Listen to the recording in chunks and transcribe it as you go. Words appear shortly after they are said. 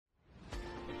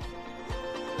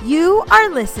You are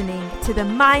listening to the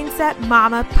Mindset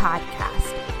Mama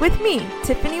podcast with me,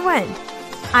 Tiffany Wen.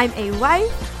 I'm a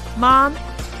wife, mom,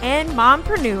 and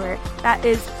mompreneur that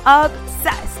is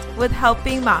obsessed with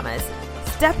helping mamas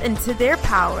step into their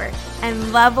power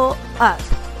and level up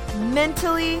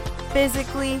mentally,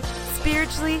 physically,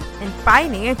 spiritually, and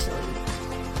financially.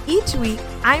 Each week,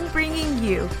 I'm bringing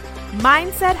you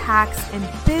mindset hacks and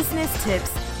business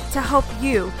tips to help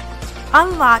you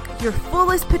unlock your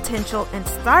fullest potential and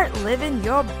start living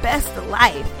your best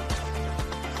life.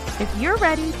 If you're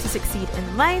ready to succeed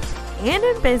in life and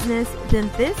in business,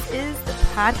 then this is the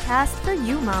podcast for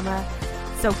you, mama.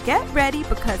 So get ready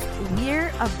because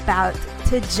we're about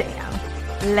to jam.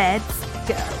 Let's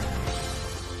go.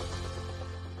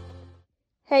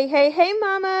 Hey,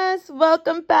 mamas.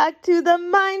 Welcome back to the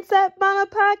Mindset Mama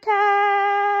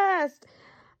podcast.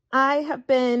 I have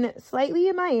been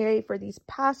slightly MIA for these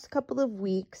past couple of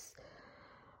weeks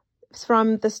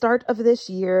from the start of this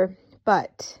year,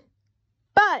 but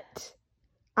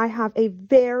I have a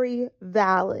very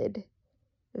valid,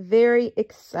 very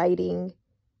exciting,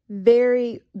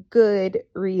 very good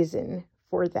reason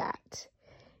for that.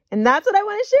 And that's what I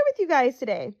want to share with you guys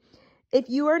today. If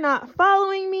you are not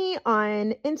following me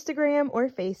on Instagram or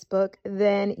Facebook,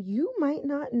 then you might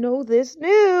not know this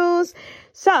news.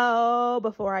 So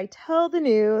before I tell the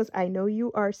news, I know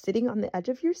you are sitting on the edge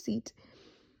of your seat.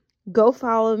 Go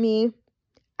follow me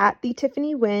at the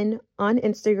Tiffany Wen on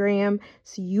Instagram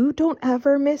so you don't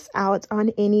ever miss out on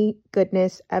any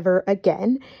goodness ever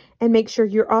again. And make sure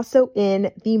you're also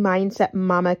in the Mindset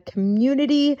Mama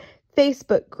community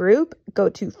Facebook group. Go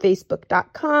to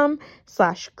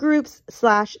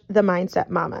facebook.com/groups/the Mindset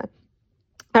Mama.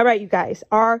 All right, you guys,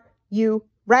 are you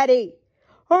ready?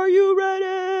 Are you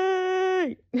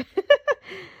ready?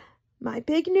 My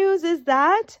big news is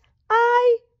that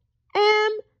I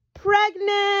am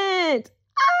pregnant.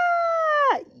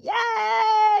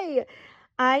 Yay!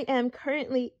 I am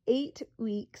currently 8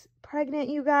 weeks pregnant,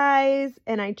 you guys,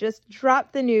 and I just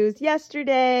dropped the news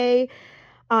yesterday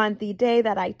on the day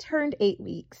that I turned 8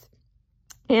 weeks.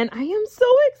 And I am so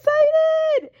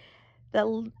excited.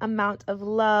 The amount of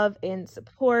love and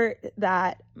support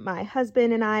that my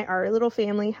husband and our little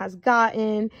family has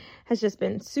gotten has just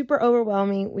been super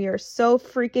overwhelming. We are so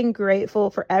freaking grateful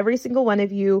for every single one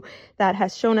of you that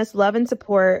has shown us love and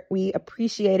support. We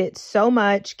appreciate it so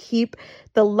much. Keep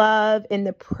the love and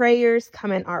the prayers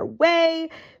coming our way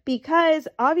because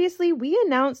obviously we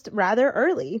announced rather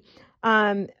early.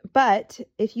 But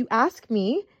if you ask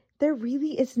me, there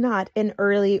really is not an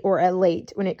early or a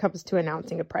late when it comes to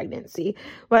announcing a pregnancy.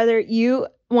 Whether you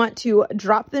want to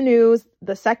drop the news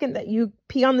the second that you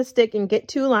pee on the stick and get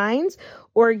 2 lines,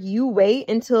 or you wait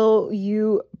until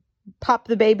you pop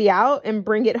the baby out and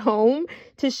bring it home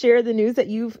to share the news that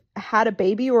you've had a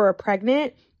baby or are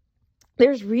pregnant,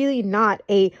 there's really not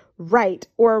a right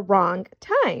or wrong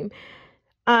time.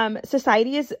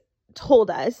 Society is told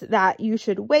us that you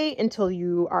should wait until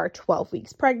you are 12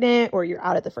 weeks pregnant or you're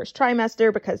out of the first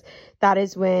trimester because that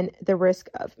is when the risk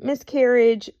of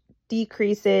miscarriage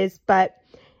decreases. But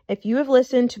if you have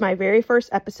listened to my very first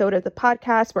episode of the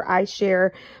podcast where I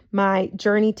share my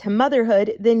journey to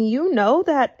motherhood, then you know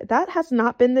that that has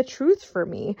not been the truth for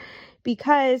me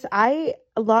because I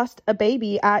lost a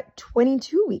baby at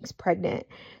 22 weeks pregnant.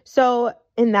 So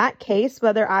in that case,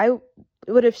 whether I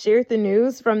would have shared the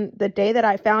news from the day that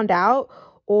I found out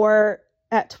or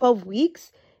at 12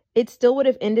 weeks, it still would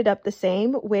have ended up the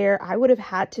same where I would have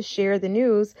had to share the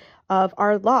news of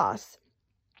our loss.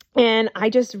 And I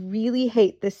just really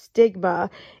hate this stigma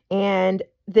and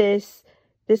this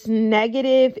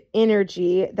negative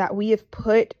energy that we have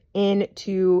put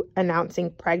into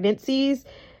announcing pregnancies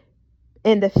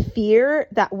and the fear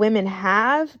that women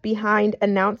have behind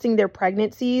announcing their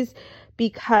pregnancies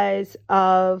because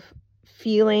of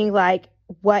feeling like,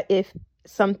 what if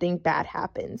something bad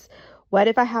happens? What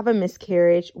if I have a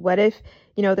miscarriage? What if,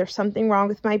 there's something wrong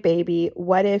with my baby?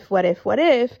 What if?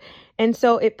 And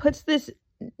so it puts this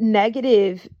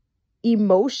negative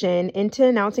emotion into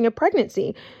announcing a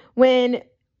pregnancy when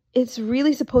it's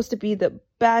really supposed to be the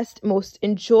best, most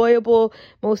enjoyable,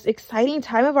 most exciting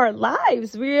time of our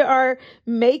lives. We are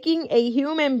making a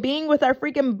human being with our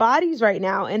freaking bodies right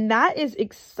now. And that is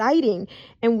exciting.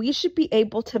 And we should be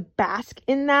able to bask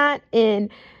in that and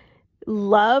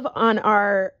love on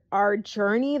our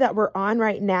journey that we're on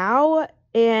right now.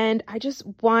 And I just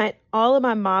want all of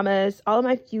my mamas, all of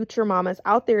my future mamas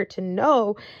out there to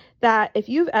know that if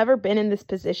you've ever been in this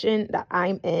position that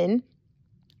I'm in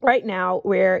right now,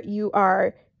 where you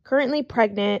are currently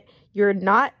pregnant, you're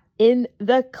not in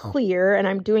the clear, and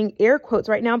I'm doing air quotes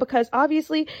right now because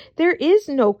obviously there is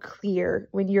no clear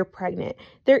when you're pregnant.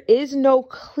 There is no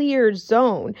clear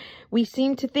zone. We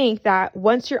seem to think that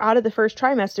once you're out of the first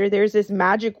trimester, there's this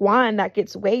magic wand that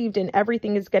gets waved and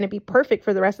everything is going to be perfect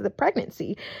for the rest of the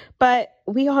pregnancy. But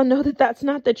we all know that that's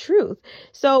not the truth.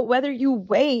 So whether you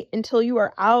wait until you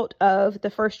are out of the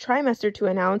first trimester to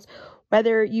announce,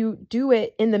 whether you do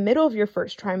it in the middle of your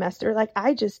first trimester, like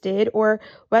I just did, or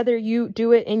whether you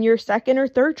do it in your second or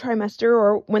third trimester,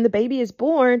 or when the baby is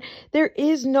born, there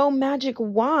is no magic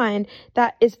wand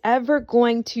that is ever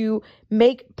going to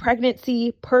make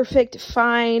pregnancy perfect,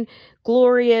 fine,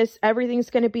 glorious. Everything's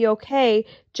going to be okay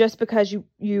just because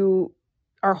you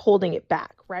are holding it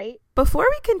back, right? Before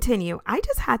we continue, I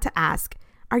just had to ask,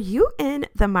 are you in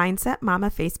the Mindset Mama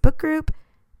Facebook group?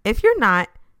 If you're not,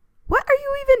 what are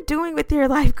you even doing with your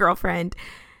life, girlfriend?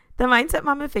 The Mindset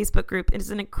Mama Facebook group is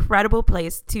an incredible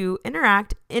place to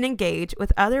interact and engage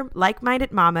with other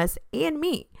like-minded mamas and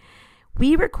me.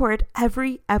 We record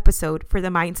every episode for the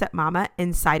Mindset Mama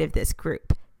inside of this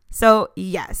group. So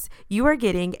yes, you are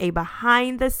getting a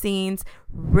behind the scenes,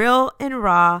 real and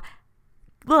raw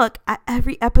look at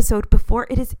every episode before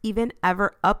it is even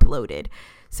ever uploaded.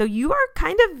 So you are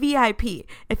kind of VIP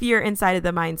if you're inside of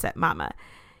the Mindset Mama.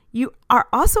 You are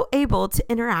also able to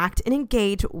interact and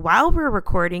engage while we're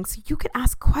recording, so you can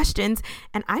ask questions,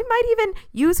 and I might even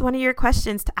use one of your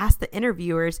questions to ask the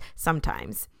interviewers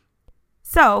sometimes.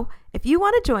 So if you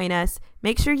want to join us,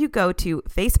 make sure you go to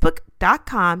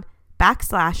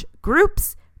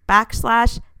facebook.com/groups/the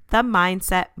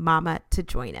Mindset Mama to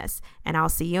join us, and I'll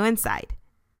see you inside.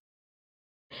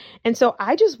 And so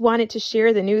I just wanted to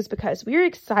share the news because we're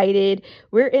excited.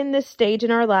 We're in this stage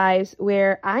in our lives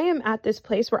where I am at this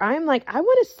place where I'm like, I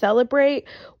want to celebrate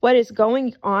what is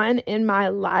going on in my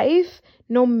life,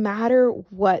 no matter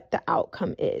what the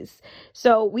outcome is.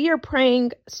 So we are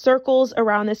praying circles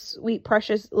around this sweet,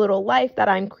 precious little life that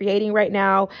I'm creating right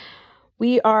now.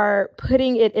 We are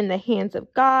putting it in the hands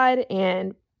of God,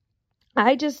 and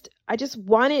I just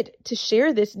wanted to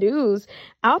share this news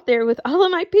out there with all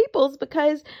of my peoples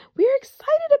because we're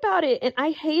excited about it. And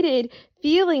I hated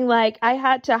feeling like I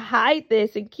had to hide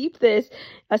this and keep this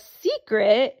a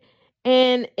secret.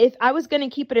 And if I was going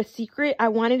to keep it a secret, I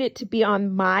wanted it to be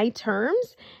on my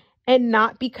terms and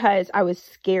not because I was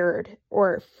scared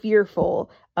or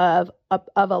fearful of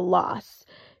a loss.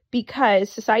 Because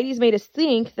society's made us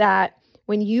think that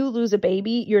when you lose a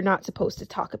baby, you're not supposed to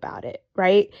talk about it,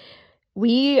 right?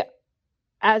 We,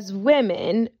 as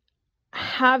women,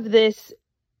 have this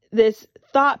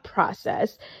thought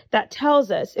process that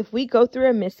tells us if we go through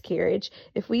a miscarriage,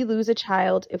 if we lose a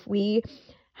child, if we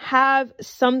have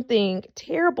something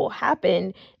terrible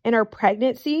happen in our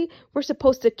pregnancy, we're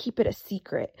supposed to keep it a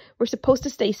secret. We're supposed to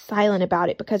stay silent about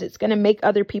it because it's going to make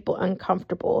other people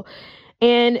uncomfortable.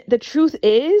 And the truth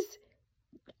is,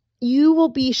 you will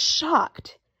be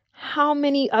shocked how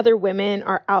many other women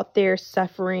are out there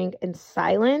suffering in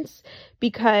silence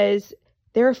because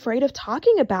they're afraid of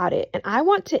talking about it. And I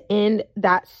want to end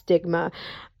that stigma.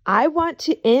 I want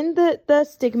to end the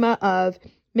stigma of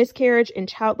miscarriage and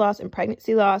child loss and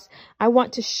pregnancy loss. I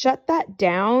want to shut that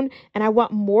down, and I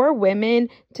want more women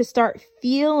to start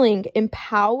feeling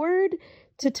empowered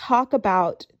to talk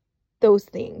about those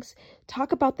things.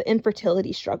 Talk about the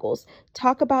infertility struggles,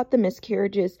 talk about the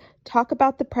miscarriages, talk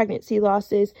about the pregnancy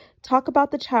losses, talk about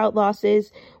the child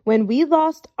losses. When we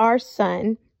lost our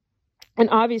son, and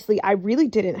obviously I really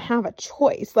didn't have a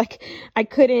choice. Like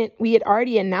we had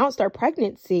already announced our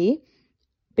pregnancy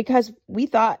because we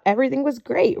thought everything was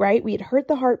great, right? We had heard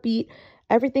the heartbeat.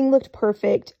 Everything looked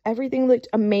perfect. Everything looked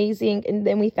amazing. And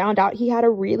then we found out he had a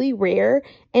really rare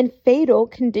and fatal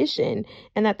condition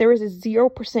and that there was a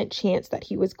 0% chance that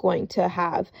he was going to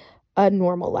have a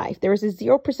normal life. There was a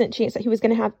 0% chance that he was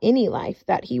going to have any life,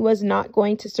 that he was not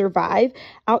going to survive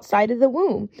outside of the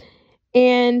womb.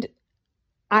 And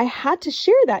I had to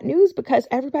share that news because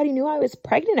everybody knew I was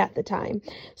pregnant at the time.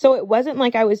 So it wasn't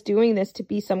like I was doing this to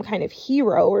be some kind of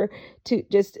hero or to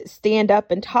just stand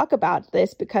up and talk about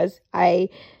this because I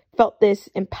felt this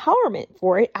empowerment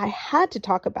for it. I had to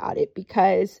talk about it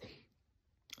because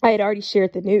I had already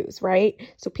shared the news, right?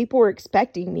 So people were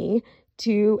expecting me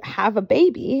to have a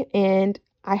baby, and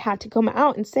I had to come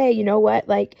out and say, you know what,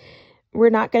 like, we're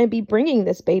not going to be bringing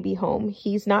this baby home.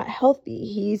 He's not healthy.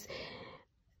 He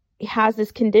has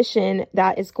this condition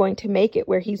that is going to make it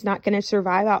where he's not going to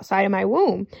survive outside of my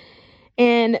womb.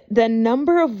 And the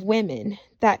number of women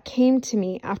that came to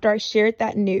me after I shared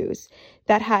that news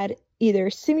that had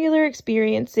either similar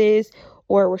experiences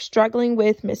or were struggling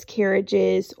with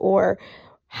miscarriages or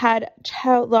had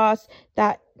child loss,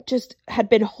 that just had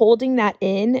been holding that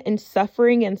in and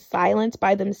suffering in silence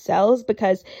by themselves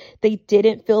because they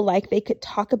didn't feel like they could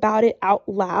talk about it out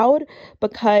loud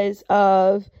because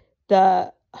of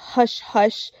the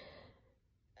hush-hush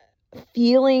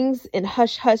feelings and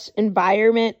hush-hush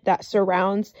environment that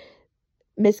surrounds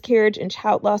miscarriage and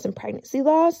child loss and pregnancy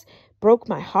loss, broke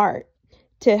my heart.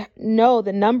 To know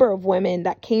the number of women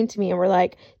that came to me and were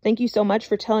like, thank you so much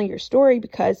for telling your story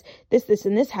because this,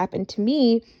 and this happened to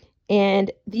me.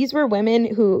 And these were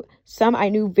women who some I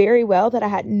knew very well that I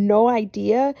had no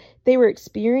idea they were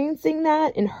experiencing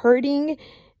that and hurting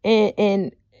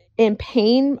and in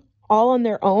pain all on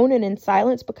their own and in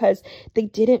silence because they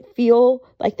didn't feel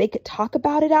like they could talk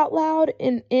about it out loud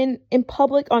in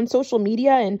public on social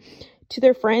media and to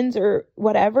their friends or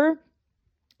whatever.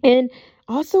 And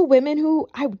also women who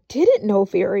I didn't know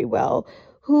very well,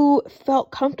 who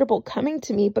felt comfortable coming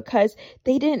to me because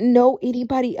they didn't know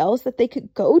anybody else that they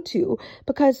could go to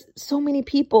because so many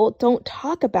people don't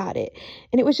talk about it.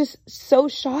 And it was just so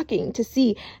shocking to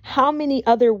see how many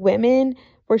other women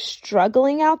were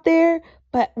struggling out there,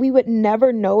 but we would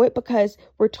never know it because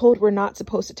we're told we're not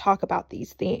supposed to talk about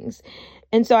these things.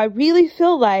 And so I really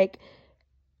feel like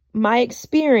my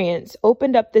experience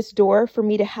opened up this door for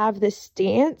me to have this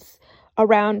stance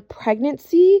around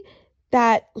pregnancy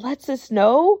that lets us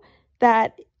know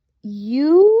that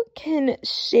you can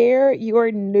share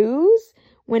your news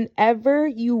whenever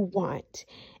you want.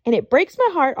 And it breaks my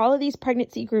heart, all of these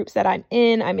pregnancy groups that I'm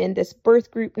in this birth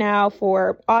group now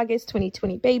for August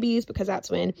 2020 babies, because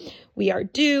that's when we are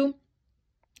due.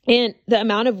 And the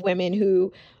amount of women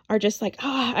who are just like,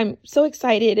 oh, I'm so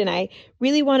excited and I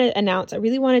really want to announce, I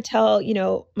really want to tell,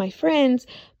 my friends,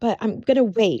 but I'm going to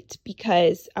wait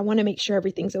because I want to make sure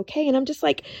everything's okay. And I'm just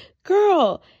like,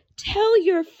 girl, tell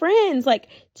your friends,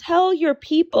 tell your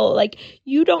people,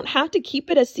 you don't have to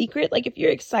keep it a secret. If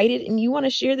you're excited and you want to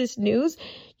share this news,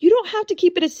 you don't have to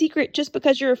keep it a secret just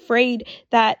because you're afraid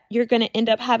that you're going to end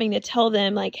up having to tell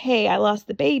them hey, I lost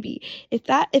the baby.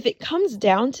 If it comes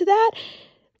down to that,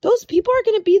 those people are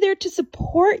going to be there to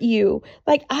support you.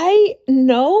 I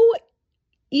know,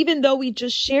 even though we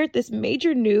just shared this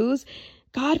major news,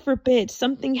 God forbid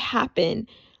something happen,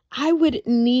 I would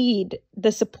need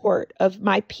the support of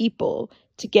my people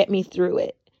to get me through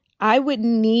it. I would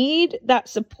need that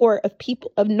support of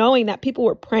people, of knowing that people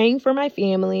were praying for my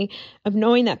family, of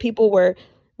knowing that people were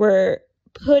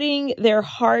putting their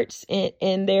hearts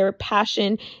and their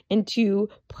passion into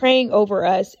praying over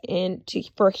us and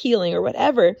for healing or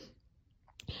whatever.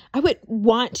 I would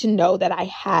want to know that I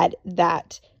had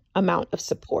that amount of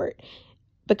support,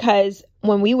 because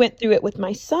when we went through it with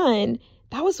my son,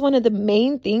 that was one of the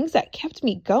main things that kept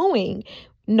me going,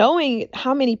 knowing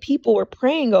how many people were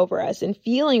praying over us and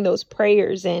feeling those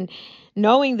prayers and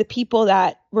knowing the people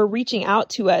that were reaching out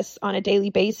to us on a daily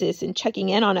basis and checking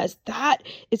in on us. That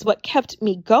is what kept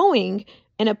me going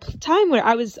in a time where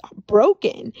I was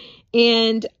broken.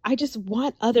 And I just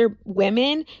want other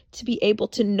women to be able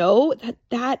to know that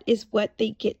that is what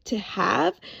they get to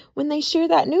have when they share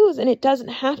that news. And it doesn't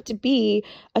have to be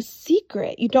a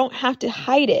secret. You don't have to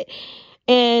hide it.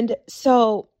 And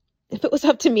so if it was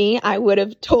up to me, I would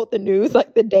have told the news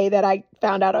the day that I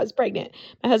found out I was pregnant.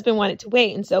 My husband wanted to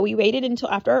wait. And so we waited until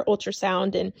after our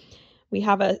ultrasound, and we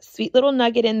have a sweet little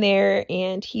nugget in there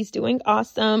and he's doing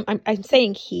awesome. I'm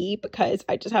saying he because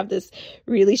I just have this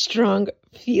really strong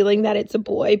feeling that it's a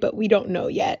boy, but we don't know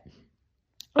yet.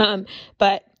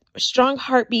 But strong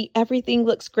heartbeat, everything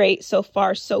looks great so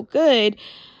far, so good.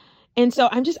 And so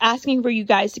I'm just asking for you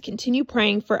guys to continue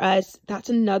praying for us. That's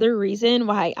another reason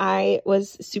why I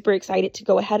was super excited to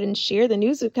go ahead and share the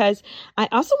news, because I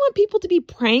also want people to be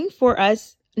praying for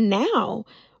us now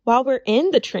while we're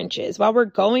in the trenches, while we're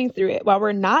going through it, while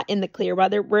we're not in the clear, while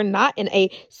we're not in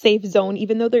a safe zone,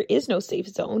 even though there is no safe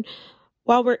zone.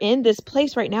 While we're in this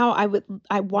place right now,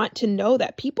 I want to know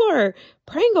that people are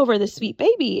praying over this sweet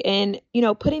baby and,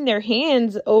 putting their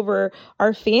hands over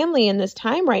our family in this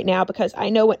time right now, because I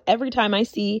know every time I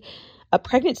see a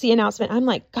pregnancy announcement, I'm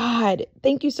like, God,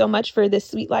 thank you so much for this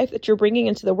sweet life that you're bringing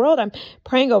into the world. I'm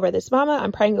praying over this mama.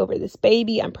 I'm praying over this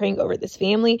baby. I'm praying over this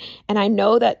family. And I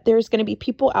know that there's going to be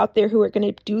people out there who are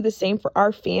going to do the same for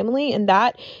our family. And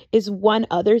that is one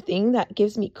other thing that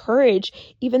gives me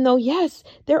courage, even though, yes,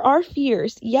 there are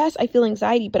fears. Yes, I feel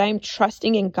anxiety, but I'm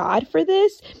trusting in God for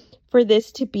this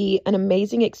to be an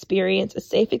amazing experience, a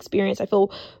safe experience. I feel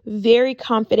very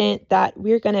confident that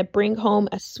we're going to bring home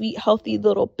a sweet, healthy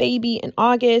little baby in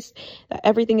August, that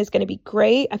everything is going to be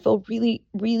great. I feel really,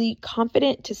 really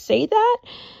confident to say that.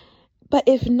 But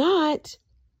if not,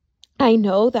 I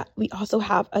know that we also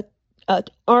have a an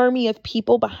army of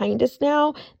people behind us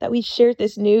now that we've shared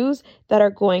this news that are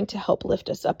going to help lift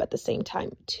us up at the same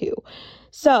time too.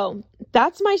 So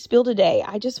that's my spiel today.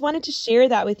 I just wanted to share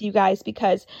that with you guys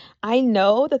because I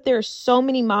know that there are so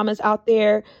many mamas out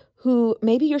there who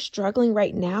maybe you're struggling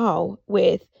right now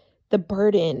with the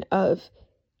burden of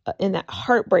and that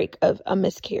heartbreak of a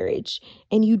miscarriage,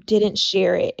 and you didn't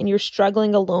share it, and you're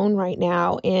struggling alone right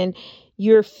now, and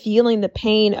you're feeling the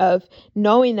pain of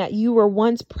knowing that you were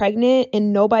once pregnant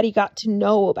and nobody got to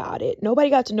know about it.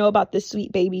 Nobody got to know about this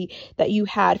sweet baby that you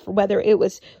had, for whether it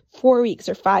was 4 weeks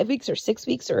or 5 weeks or 6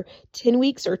 weeks or 10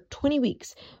 weeks or 20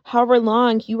 weeks, however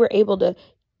long you were able to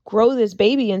grow this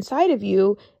baby inside of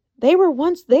you. They were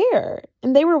once there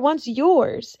and they were once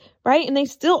yours, right? And they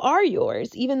still are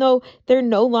yours, even though they're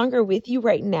no longer with you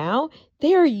right now.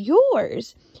 They are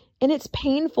yours. And it's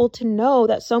painful to know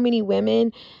that so many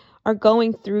women are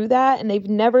going through that and they've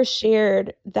never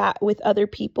shared that with other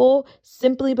people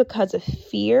simply because of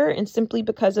fear and simply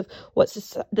because of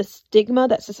the stigma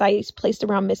that society's placed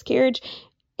around miscarriage.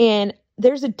 And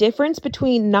there's a difference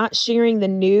between not sharing the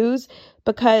news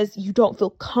because you don't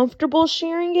feel comfortable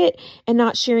sharing it and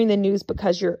not sharing the news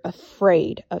because you're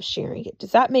afraid of sharing it.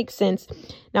 Does that make sense?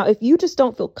 Now, if you just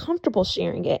don't feel comfortable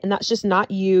sharing it, and that's just not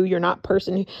you, you're not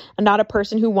a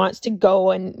person who wants to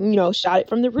go and, shout it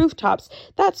from the rooftops,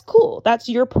 that's cool. That's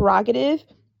your prerogative.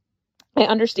 I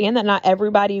understand that not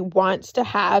everybody wants to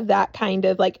have that kind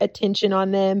of like attention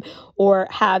on them or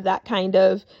have that kind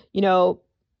of,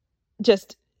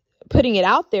 just putting it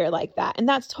out there like that. And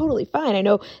that's totally fine. I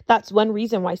know that's one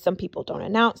reason why some people don't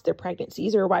announce their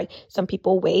pregnancies or why some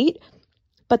people wait.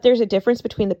 But there's a difference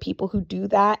between the people who do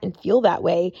that and feel that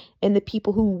way and the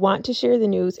people who want to share the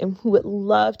news and who would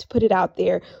love to put it out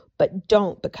there, but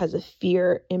don't because of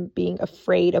fear and being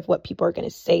afraid of what people are going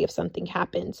to say if something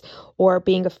happens, or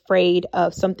being afraid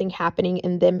of something happening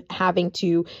and them having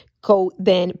to go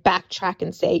then backtrack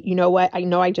and say, you know what, I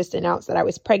know I just announced that I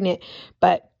was pregnant,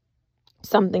 but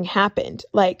something happened.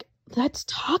 Like, let's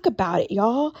talk about it,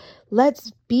 y'all.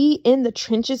 Let's be in the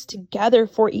trenches together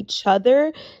for each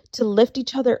other to lift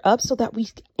each other up so that we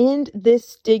end this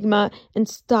stigma and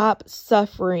stop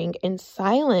suffering in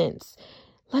silence.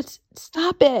 Let's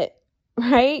stop it,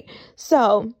 right?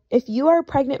 So if you are a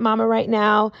pregnant mama right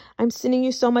now, I'm sending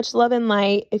you so much love and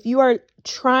light. If you are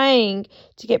trying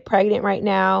to get pregnant right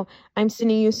now, I'm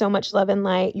sending you so much love and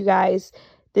light. You guys,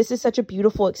 this is such a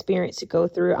beautiful experience to go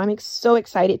through. I'm so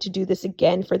excited to do this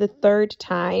again for the third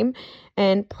time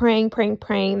and praying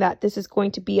that this is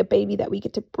going to be a baby that we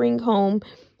get to bring home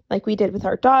like we did with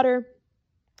our daughter.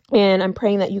 And I'm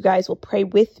praying that you guys will pray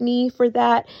with me for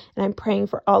that. And I'm praying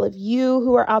for all of you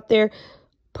who are out there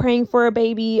praying for a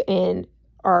baby and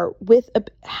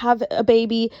have a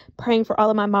baby, praying for all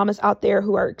of my mamas out there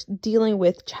who are dealing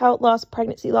with child loss,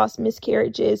 pregnancy loss,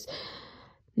 miscarriages.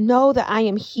 Know that I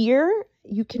am here.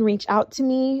 You can reach out to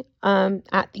me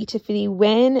at the Tiffany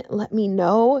Wynn. Let me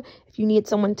know if you need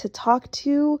someone to talk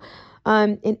to.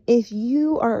 And if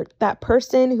you are that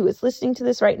person who is listening to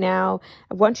this right now,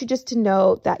 I want you just to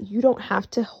know that you don't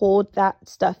have to hold that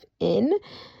stuff in.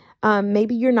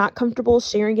 Maybe you're not comfortable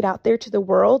sharing it out there to the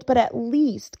world, but at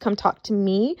least come talk to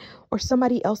me or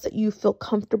somebody else that you feel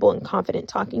comfortable and confident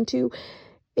talking to.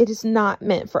 It is not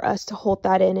meant for us to hold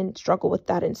that in and struggle with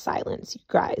that in silence, you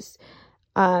guys.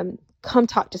 Come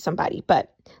talk to somebody,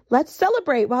 but let's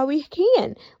celebrate while we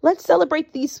can. Let's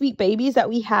celebrate these sweet babies that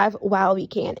we have while we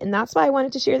can. And that's why I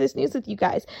wanted to share this news with you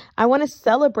guys. I want to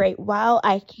celebrate while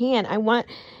I can. I want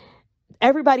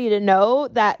everybody to know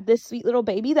that this sweet little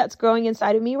baby that's growing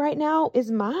inside of me right now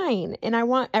is mine. And I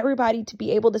want everybody to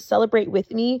be able to celebrate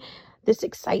with me this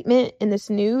excitement and this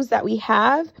news that we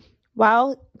have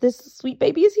while this sweet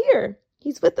baby is here.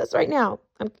 He's with us right now.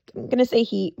 I'm going to say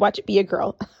he, watch it be a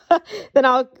girl. Then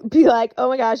I'll be like, oh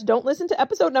my gosh, don't listen to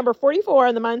episode number 44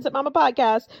 on the Mindset Mama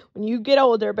podcast when you get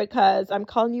older because I'm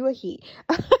calling you a he.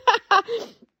 All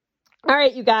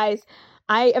right, you guys,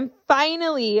 I am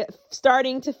finally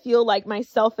starting to feel like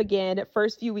myself again.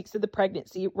 First few weeks of the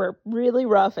pregnancy were really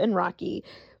rough and rocky.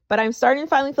 But I'm starting to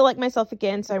finally feel like myself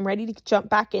again. So I'm ready to jump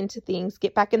back into things,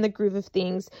 get back in the groove of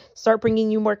things, start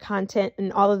bringing you more content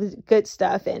and all of the good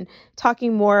stuff and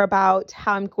talking more about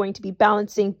how I'm going to be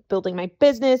balancing building my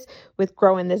business with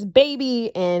growing this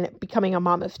baby and becoming a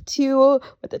mom of two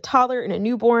with a toddler and a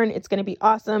newborn. It's going to be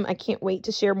awesome. I can't wait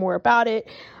to share more about it.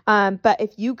 But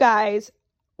if you guys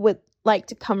would like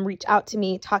to come reach out to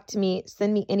me, talk to me,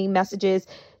 send me any messages,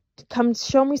 come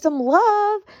show me some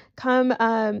love, come,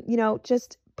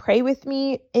 just pray with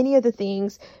me, any of the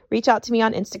things, reach out to me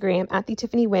on Instagram at the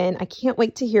Tiffany Wynn. I can't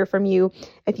wait to hear from you.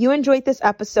 If you enjoyed this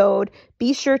episode,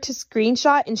 be sure to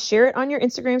screenshot and share it on your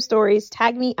Instagram stories.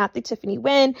 Tag me at the Tiffany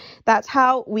Wynn. That's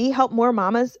how we help more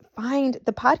mamas find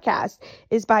the podcast,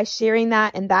 is by sharing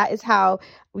that. And that is how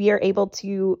we are able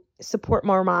to support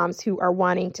more moms who are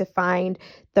wanting to find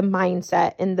the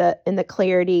mindset and the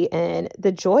clarity and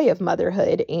the joy of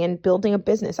motherhood and building a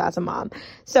business as a mom.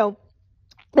 So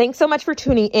thanks so much for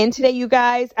tuning in today, you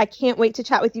guys. I can't wait to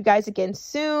chat with you guys again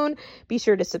soon. Be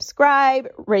sure to subscribe,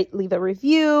 rate, leave a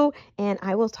review, and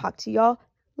I will talk to y'all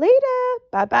later.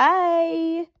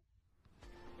 Bye-bye.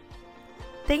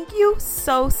 Thank you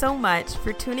so much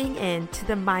for tuning in to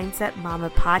the Mindset Mama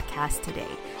podcast today.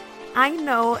 I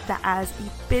know that as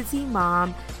a busy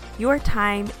mom, your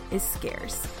time is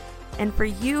scarce. And for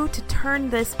you to turn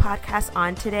this podcast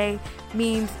on today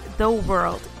means the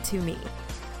world to me.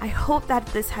 I hope that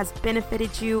this has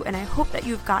benefited you, and I hope that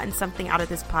you've gotten something out of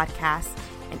this podcast.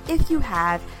 And if you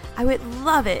have, I would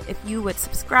love it if you would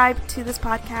subscribe to this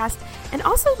podcast and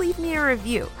also leave me a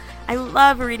review. I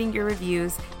love reading your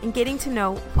reviews and getting to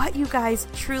know what you guys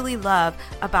truly love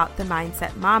about the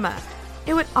Mindset Mama.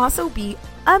 It would also be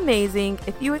amazing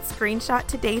if you would screenshot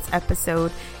today's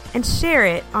episode and share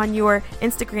it on your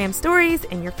Instagram stories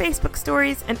and your Facebook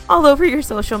stories and all over your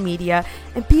social media.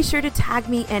 And be sure to tag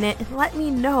me in it and let me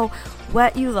know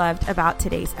what you loved about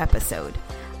today's episode.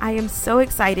 I am so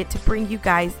excited to bring you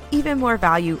guys even more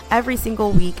value every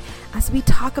single week as we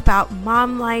talk about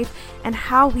mom life and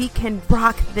how we can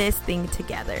rock this thing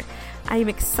together. I am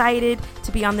excited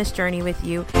to be on this journey with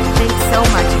you. Thanks so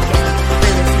much again.